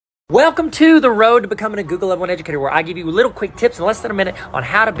Welcome to the road to becoming a Google Level 1 educator, where I give you little quick tips in less than a minute on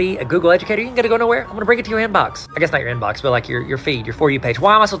how to be a Google educator. You ain't gotta go nowhere. I'm gonna bring it to your inbox. I guess not your inbox, but like your feed, your For You page.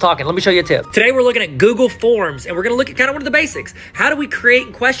 Why am I still talking? Let me show you a tip. Today we're looking at Google Forms, and we're gonna look at kind of one of the basics. How do we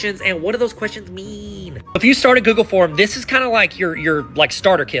create questions, and what do those questions mean? If you start a Google form, this is kind of like your like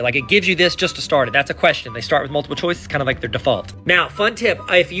starter kit. Like it gives you this just to start it. That's a question. They start with multiple choice. It's kind of like their default. Now, fun tip,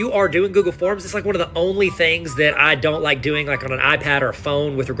 if you are doing Google Forms, it's like one of the only things that I don't like doing like on an iPad or a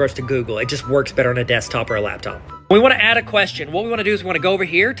phone with regards to Google. It just works better on a desktop or a laptop. When we want to add a question, what we want to do is we want to go over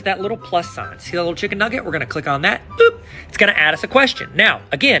here to that little plus sign. See that little chicken nugget? We're going to click on that. Boop. It's going to add us a question. Now,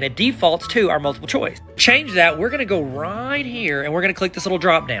 again, it defaults to our multiple choice. Change that. We're going to go right here and we're going to click this little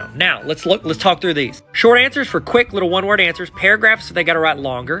drop down. Now, let's talk through these. Short answers for quick little one-word answers. Paragraphs, so they got to write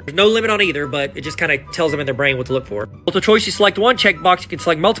longer. There's no limit on either, but it just kind of tells them in their brain what to look for. Multiple choice, you select one. Check box, you can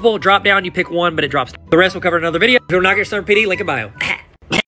select multiple. Drop down, you pick one, but it drops. The rest we'll cover in another video. If you don't knock your son PD, link in bio.